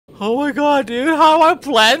Oh my god, dude. How do I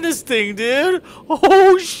plan this thing, dude?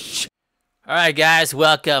 Oh, sh. Alright, guys.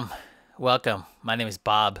 Welcome. Welcome. My name is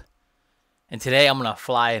Bob. And today I'm going to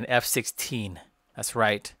fly an F-16. That's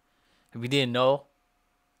right. If you didn't know,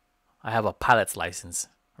 I have a pilot's license.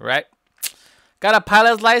 Right? Got a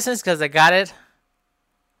pilot's license because I got it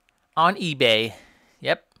on eBay.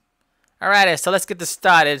 Yep. Alright, so let's get this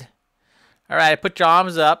started. Alright, put your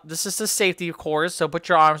arms up. This is the safety, of course, so put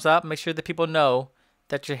your arms up. Make sure that people know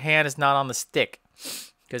that your hand is not on the stick.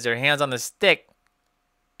 Because your hand's on the stick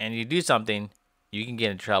and you do something, you can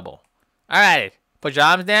get in trouble. Alright, put your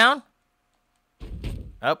arms down.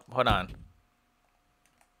 Oh, hold on.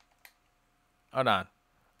 Hold on.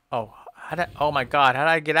 Oh, oh my god, how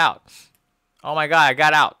did I get out? Oh my god, I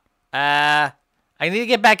got out. I need to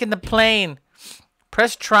get back in the plane.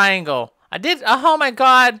 Press triangle. I did. Oh my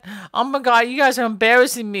god. Oh my god, you guys are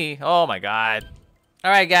embarrassing me. Oh my god.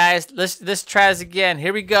 Alright guys, let's try this again.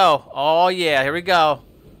 Here we go. Oh yeah, here we go.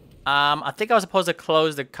 I think I was supposed to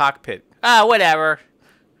close the cockpit. Ah, whatever.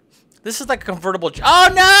 This is like a convertible. Oh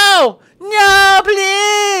no! No,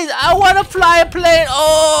 please! I want to fly a plane.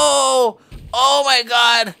 Oh! Oh my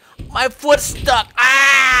god. My foot's stuck.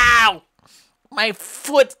 Ow! My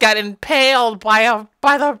foot got impaled by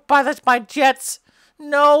my jet's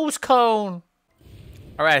nose cone.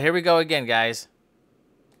 All right, here we go again, guys.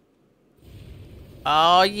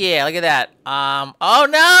 Oh yeah, look at that. Oh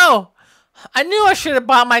no! I knew I should have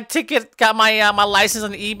bought my ticket, got my my license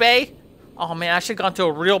on eBay. Oh man, I should have gone to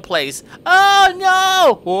a real place. Oh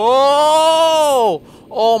no! Whoa!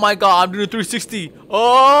 Oh my god, I'm doing 360.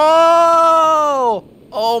 Oh!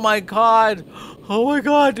 Oh my god. Oh my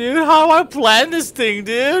god, dude. How do I plan this thing,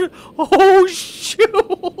 dude? Oh shoot. How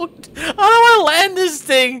do I land this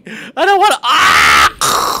thing? I don't want to. Ah!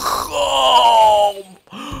 Oh!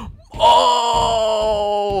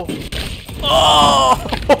 Oh!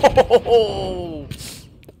 Oh!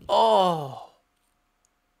 Oh!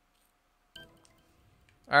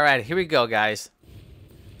 Alright, here we go, guys.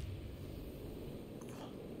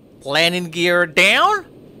 Landing gear down.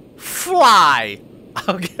 Fly.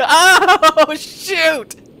 Okay. Oh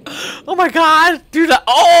shoot! Oh my god, dude!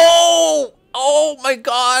 Oh! Oh my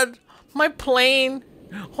god! My plane!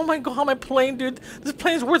 Oh my god, my plane, dude! This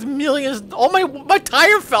plane's worth millions! Oh my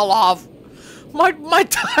tire fell off! My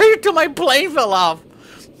tire to my plane fell off!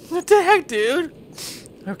 What the heck, dude?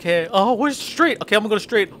 Okay. Oh, we're straight. Okay, I'm gonna go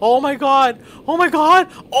straight. Oh my god! Oh my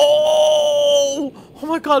god! Oh! Oh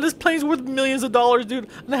my god! This plane's worth millions of dollars, dude!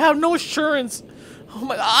 And I have no insurance. Oh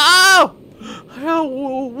my! Oh!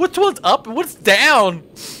 Which one's up and what's down?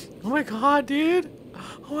 Oh my god, dude.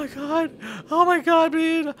 Oh my god. Oh my god,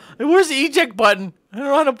 dude. Where's the eject button? I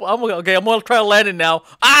don't know. Okay, I'm gonna try to land it now.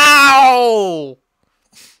 Ow!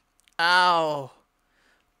 Ow.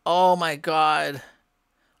 Oh my god.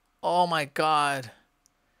 Oh my god.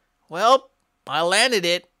 Well, I landed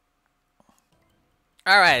it.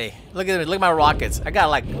 Alrighty. Look at me. Look at my rockets. I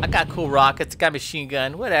got cool rockets. Got machine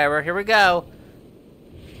gun. Whatever. Here we go.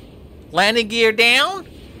 Landing gear down.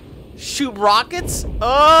 Shoot rockets.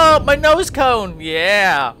 Oh, my nose cone.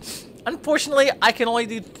 Yeah. Unfortunately, I can only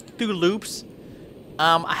do loops.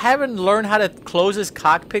 I haven't learned how to close this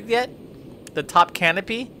cockpit yet. The top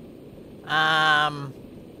canopy. Yeah,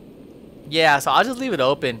 so I'll just leave it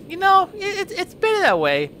open. You know, it's better that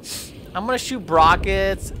way. I'm gonna shoot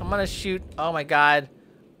rockets. I'm gonna shoot. Oh my god.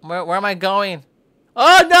 Where am I going?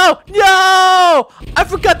 Oh no! No! I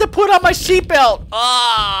forgot to put on my seatbelt.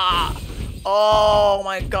 Ah! Oh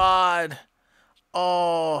my god.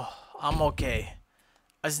 Oh, I'm okay.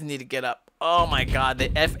 I just need to get up. Oh my god, the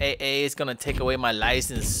FAA is gonna take away my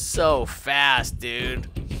license so fast, dude.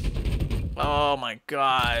 Oh my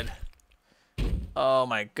god. Oh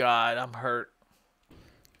my god, I'm hurt.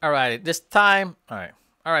 Alright, this time.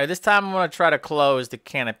 Alright, this time I'm gonna try to close the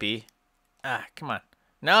canopy. Ah, come on.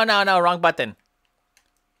 No, wrong button.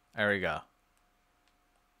 There we go.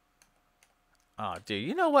 Oh, dude,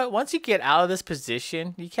 you know what? Once you get out of this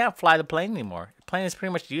position, you can't fly the plane anymore. The plane is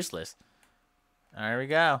pretty much useless. There we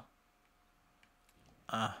go.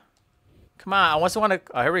 Come on, I want to.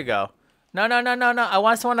 Oh, here we go. No. I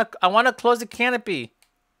want to close the canopy.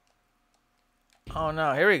 Oh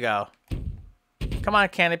no, here we go. Come on,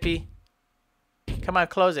 canopy. Come on,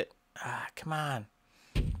 close it. Ah, come on.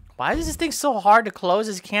 Why is this thing so hard to close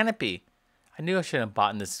this canopy? I knew I shouldn't have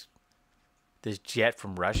bought this jet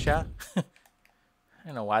from Russia. I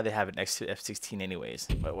don't know why they have an F-16 anyways,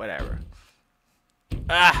 but whatever.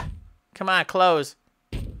 Ah, come on, close.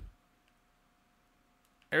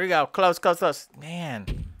 Here we go. Close.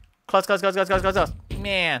 Man. Close.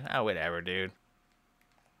 Man. Oh, whatever, dude.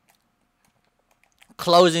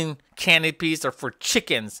 Closing canopies are for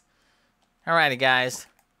chickens. Alrighty, guys.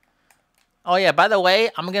 Oh yeah, by the way,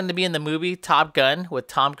 I'm gonna be in the movie Top Gun with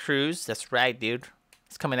Tom Cruise. That's right, dude.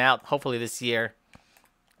 It's coming out hopefully this year.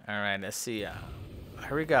 Alright, let's see.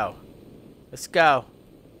 Here we go. Let's go.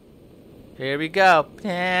 Here we go.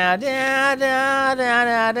 Da da da da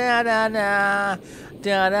da da da da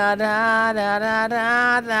da da da da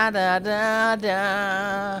da da da da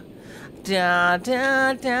da. Da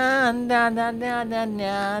da da da da da da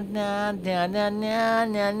da da da da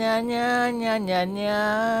da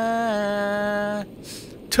da.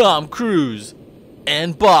 Tom Cruise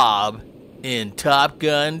and Bob in Top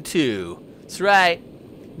Gun 2. That's right.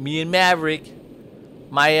 Me and Maverick.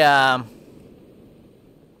 My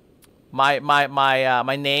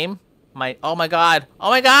name. Oh my god.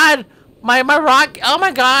 My rock. Oh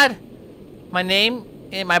my god. My name.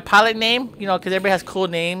 My pilot name, you know, because everybody has cool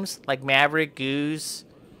names like Maverick, Goose.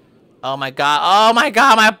 Oh my god,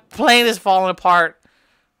 my plane is falling apart.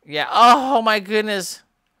 Yeah, oh my goodness.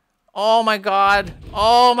 Oh my god,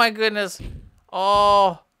 oh my goodness.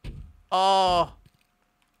 Oh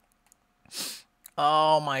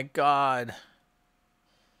my god.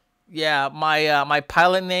 Yeah, my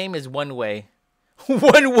pilot name is One Way.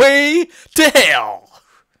 One Way to Hell.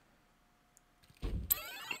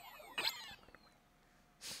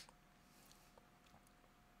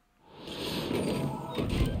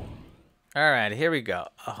 Alright, here we go.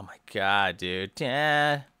 Oh my god, dude.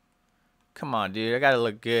 Yeah. Come on, dude. I gotta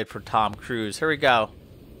look good for Tom Cruise. Here we go.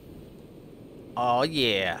 Oh,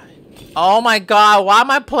 yeah. Oh my god, why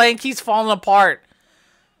my plane keeps falling apart?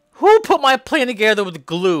 Who put my plane together with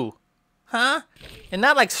glue? Huh? And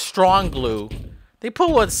not like strong glue. They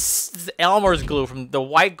put what's Elmer's glue, from the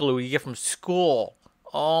white glue you get from school.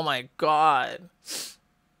 Oh my god.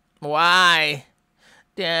 Why?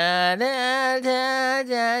 Da da da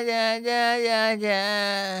da da da da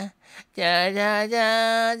da da da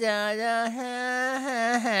da da da da da